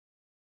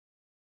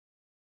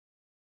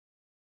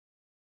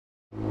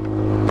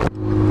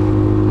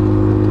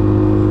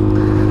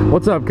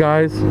What's up,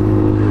 guys?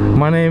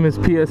 My name is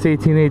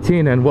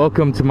PS1818 and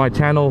welcome to my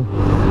channel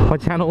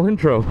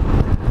intro.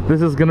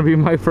 This is gonna be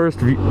my first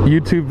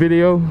YouTube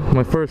video,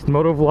 my first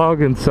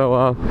motovlog, and so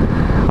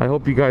I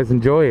hope you guys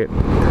enjoy it.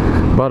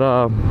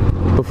 But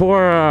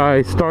before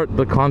I start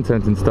the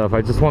content and stuff,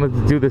 I just wanted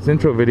to do this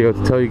intro video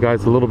to tell you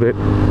guys a little bit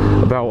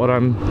about what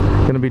I'm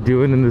gonna be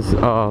doing in this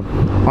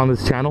on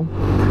this channel.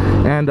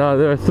 And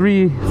there are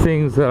three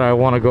things that I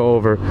want to go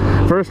over.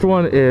 First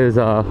one is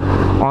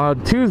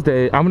on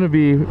Tuesday I'm going to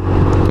be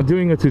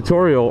doing a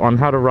tutorial on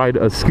how to ride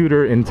a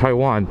scooter in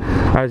Taiwan.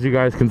 As you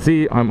guys can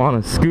see, I'm on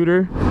a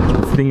scooter.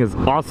 This thing is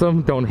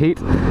awesome, don't hate,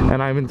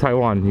 and I'm in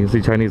Taiwan. You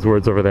can see Chinese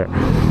words over there.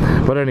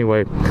 But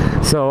anyway,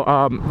 so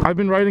I've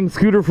been riding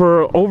scooter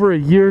for over a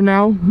year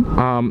now.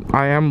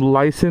 I am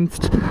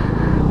licensed,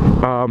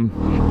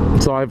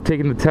 so I've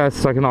taken the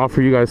test, so I can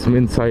offer you guys some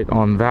insight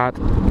on that.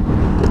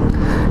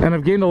 And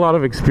I've gained a lot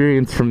of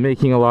experience from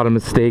making a lot of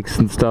mistakes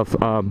and stuff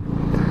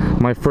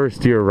my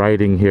first year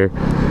riding here.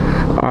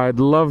 I'd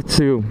love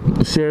to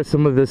share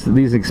some of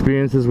these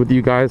experiences with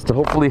you guys to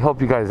hopefully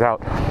help you guys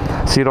out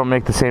so you don't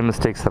make the same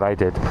mistakes that I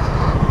did.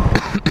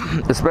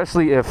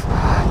 Especially if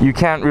you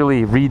can't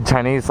really read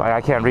Chinese. I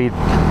can't read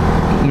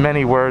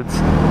many words,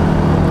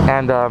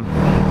 and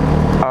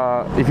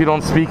if you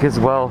don't speak as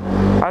well,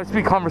 I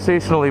speak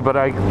conversationally, but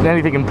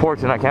anything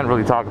important I can't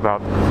really talk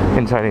about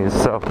in Chinese.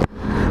 So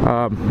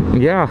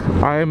yeah,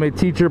 I am a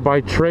teacher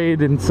by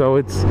trade, and so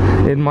it's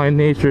in my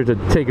nature to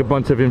take a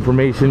bunch of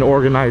information,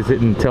 organize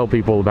it, and tell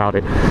people about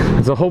it.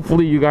 And so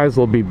hopefully you guys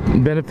will be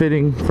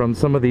benefiting from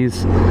some of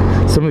these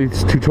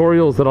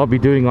tutorials that I'll be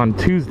doing on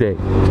Tuesday,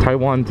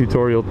 Taiwan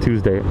Tutorial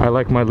Tuesday. I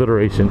like my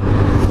alliteration.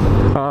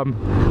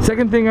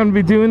 Second thing I'm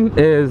gonna be doing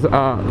is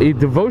a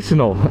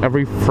devotional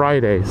every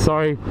Friday.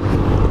 Sorry,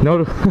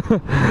 no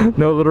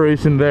no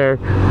alliteration there.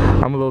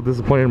 I'm a little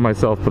disappointed in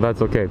myself, but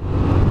that's okay.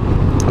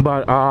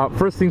 But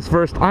first things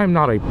first, I'm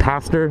not a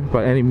pastor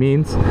by any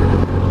means.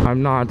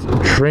 I'm not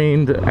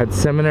trained at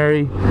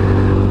seminary.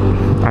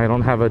 I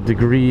don't have a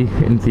degree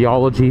in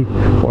theology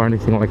or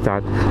anything like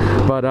that.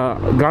 But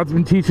God's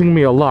been teaching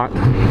me a lot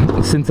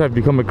since I've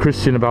become a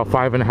Christian about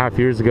 5.5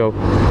 years ago.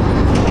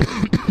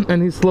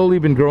 And He's slowly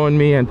been growing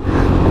me, and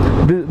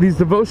these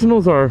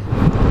devotionals are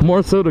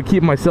more so to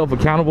keep myself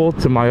accountable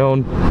to my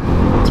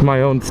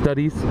own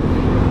studies.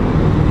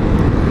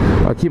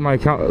 Keep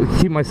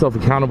myself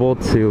accountable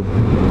to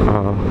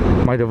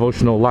my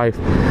devotional life.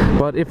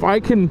 But if I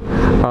can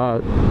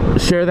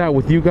share that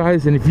with you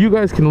guys, and if you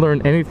guys can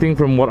learn anything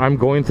from what I'm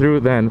going through,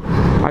 then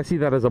I see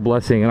that as a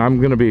blessing, and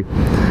I'm gonna be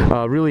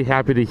really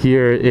happy to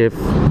hear if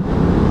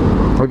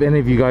any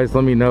of you guys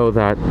let me know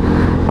that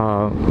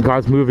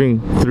God's moving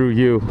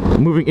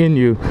in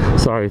you,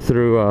 sorry,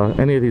 through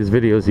any of these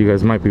videos you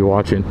guys might be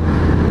watching.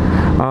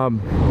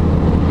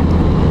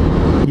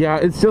 Yeah,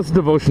 it's just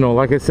devotional.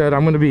 Like I said,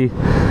 I'm going to be,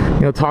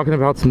 talking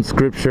about some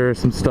scripture,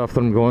 some stuff that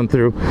I'm going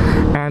through.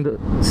 And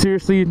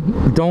seriously,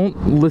 don't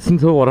listen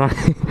to what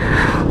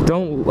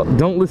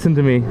don't listen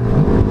to me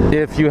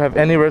if you have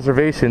any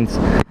reservations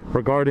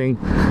regarding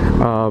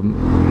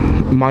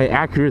my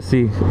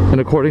accuracy and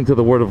according to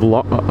the word of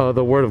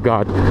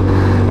God.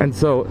 And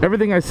so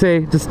everything I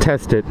say, just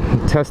test it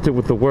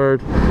with the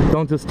word.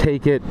 Don't just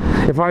take it.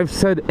 If I've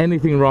said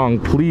anything wrong,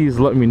 please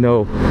let me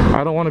know.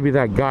 I don't want to be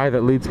that guy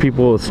that leads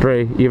people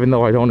astray, even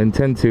though I don't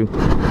intend to.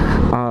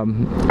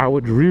 I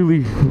would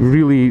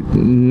really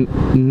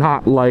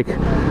not like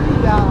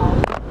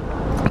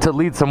to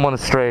lead someone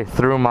astray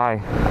through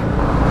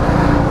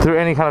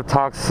any kind of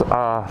talks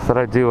that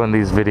I do in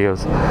these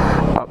videos.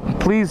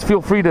 Please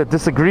feel free to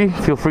disagree,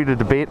 feel free to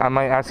debate. I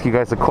might ask you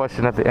guys a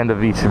question at the end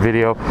of each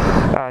video,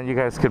 and you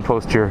guys can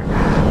post your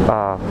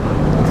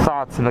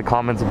thoughts in the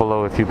comments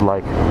below if you'd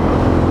like.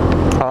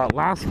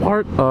 Last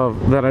part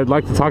that I'd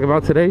like to talk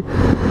about today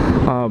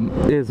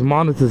is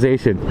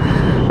monetization.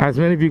 As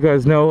many of you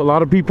guys know, a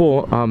lot of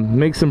people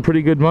make some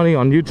pretty good money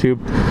on YouTube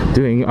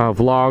doing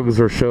vlogs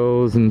or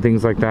shows and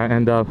things like that,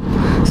 and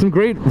some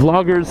great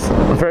vloggers,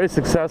 very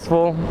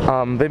successful.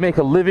 They make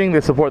a living,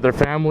 they support their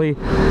family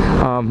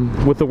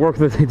with the work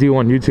that they do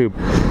on YouTube.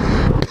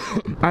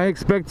 I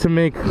expect to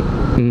make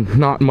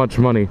not much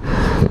money.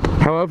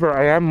 However,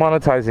 I am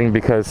monetizing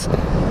because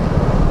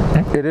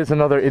it is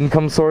another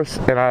income source,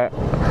 and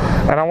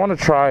I want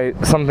to try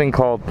something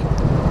called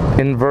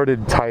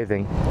inverted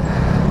tithing.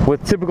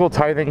 With typical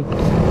tithing,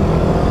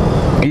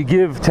 you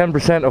give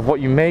 10% of what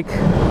you make,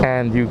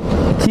 and you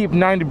keep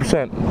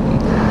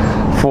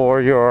 90%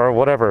 for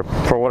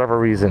whatever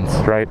reasons,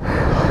 right?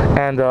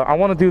 And I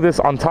want to do this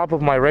on top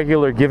of my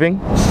regular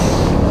giving.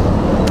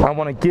 I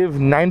want to give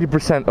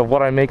 90% of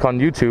what I make on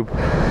YouTube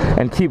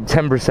and keep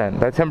 10%.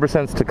 That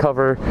 10% is to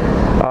cover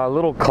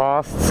little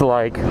costs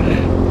like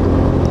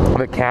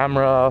the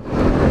camera,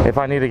 if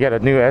I need to get a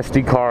new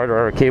SD card,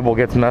 or a cable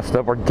gets messed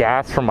up, or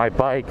gas for my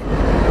bike.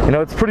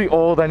 It's pretty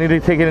old, I need to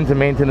take it into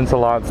maintenance a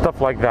lot, stuff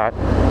like that.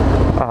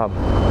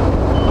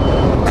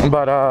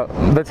 But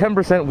the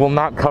 10% will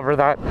not cover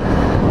that,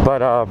 but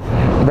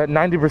that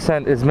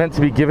 90% is meant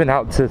to be given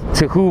out to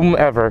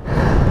whomever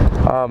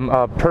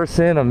a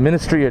person, a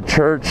ministry, a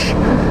church,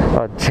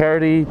 a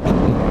charity,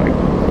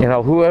 you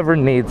know, whoever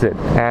needs it.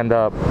 And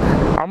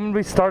I'm going to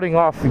be starting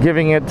off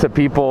giving it to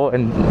people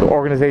and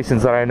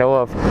organizations that I know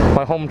of.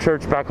 My home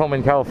church back home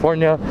in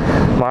California,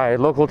 my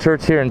local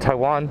church here in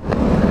Taiwan,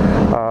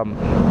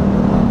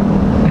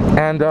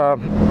 and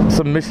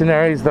some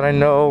missionaries that I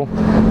know,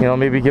 you know,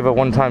 maybe give a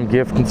one-time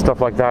gift and stuff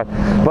like that.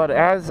 But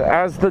as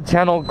the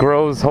channel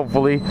grows,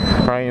 hopefully,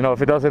 right, you know,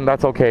 if it doesn't,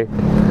 that's okay.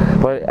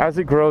 But as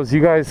it grows, you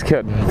guys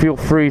can feel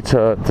free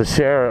to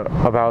share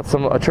about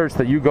a church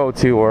that you go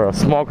to or a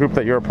small group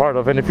that you're a part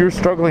of. And if you're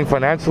struggling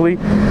financially,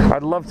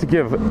 I'd love to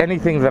give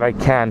anything that I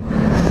can.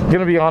 I'm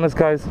gonna be honest,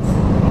 guys,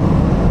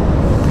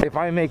 if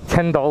I make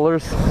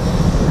 $10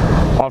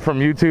 from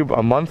YouTube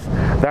a month,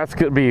 that's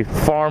gonna be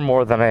far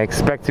more than I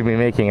expect to be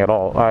making at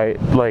all. I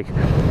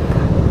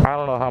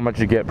don't know how much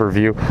you get per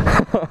view,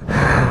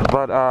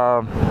 but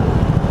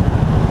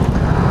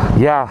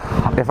yeah,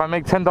 if I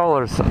make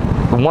 $10,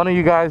 one of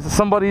you guys,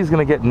 somebody's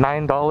gonna get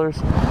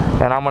 $9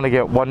 and I'm gonna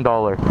get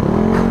 $1.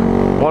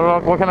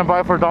 What can I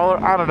buy for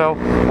 $1? I don't know,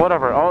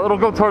 whatever. It'll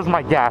go towards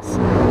my gas.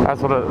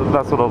 That's what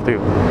I'll do,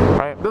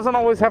 right? It doesn't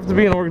always have to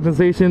be an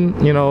organization,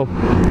 you know.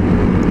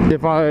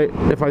 If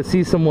I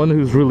see someone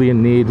who's really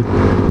in need,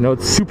 you know,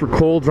 it's super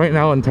cold right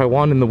now in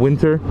Taiwan in the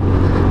winter.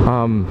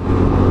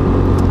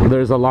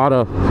 There's a lot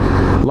of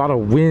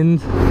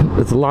wind.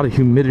 There's a lot of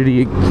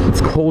humidity.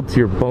 It's cold to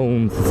your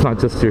bones. It's not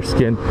just your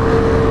skin.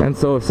 And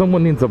so if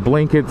someone needs a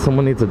blanket,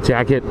 someone needs a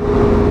jacket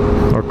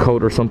or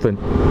coat or something,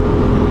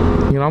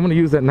 you know, I'm gonna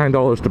use that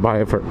 $9 to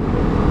buy it for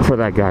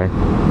that guy.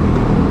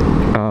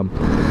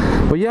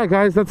 But yeah,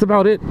 guys, that's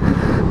about it.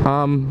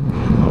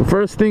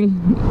 First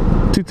thing,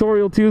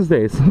 Tutorial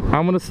Tuesdays.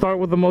 I'm going to start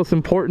with the most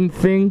important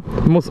thing,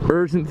 the most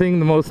urgent thing,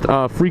 the most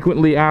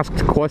frequently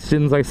asked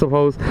questions, I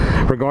suppose,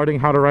 regarding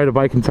how to ride a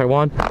bike in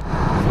Taiwan.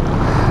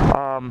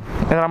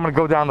 And I'm going to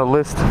go down the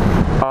list.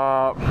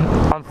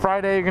 On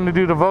Friday, you're going to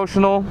do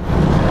devotional.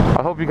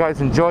 I hope you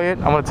guys enjoy it.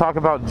 I'm going to talk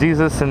about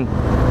Jesus and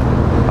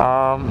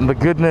the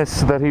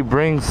goodness that he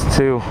brings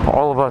to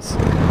all of us.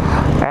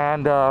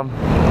 And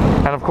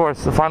of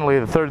course, finally,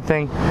 the third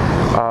thing,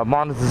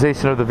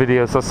 monetization of the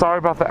video. So sorry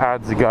about the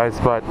ads, you guys,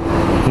 but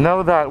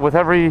know that with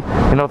every,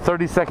 you know,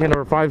 30-second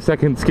or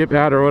 5-second skip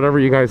ad or whatever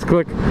you guys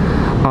click,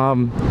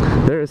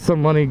 there is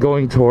some money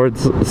going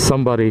towards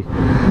somebody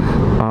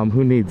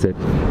who needs it,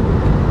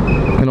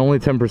 and only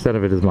 10%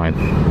 of it is mine.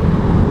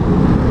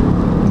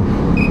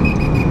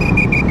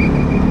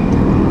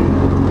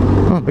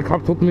 Oh, the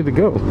cop told me to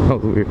go.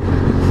 That was weird.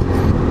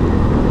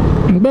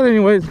 But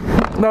anyways,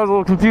 that was a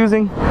little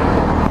confusing.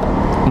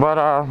 But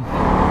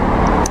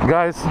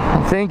guys,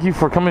 thank you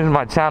for coming to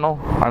my channel.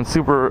 I'm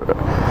super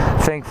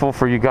thankful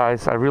for you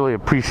guys. I really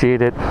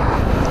appreciate it.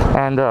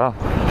 And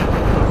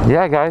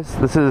yeah, guys,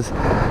 this is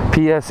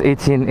PS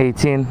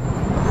 1818.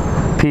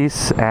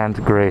 Peace and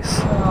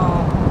grace.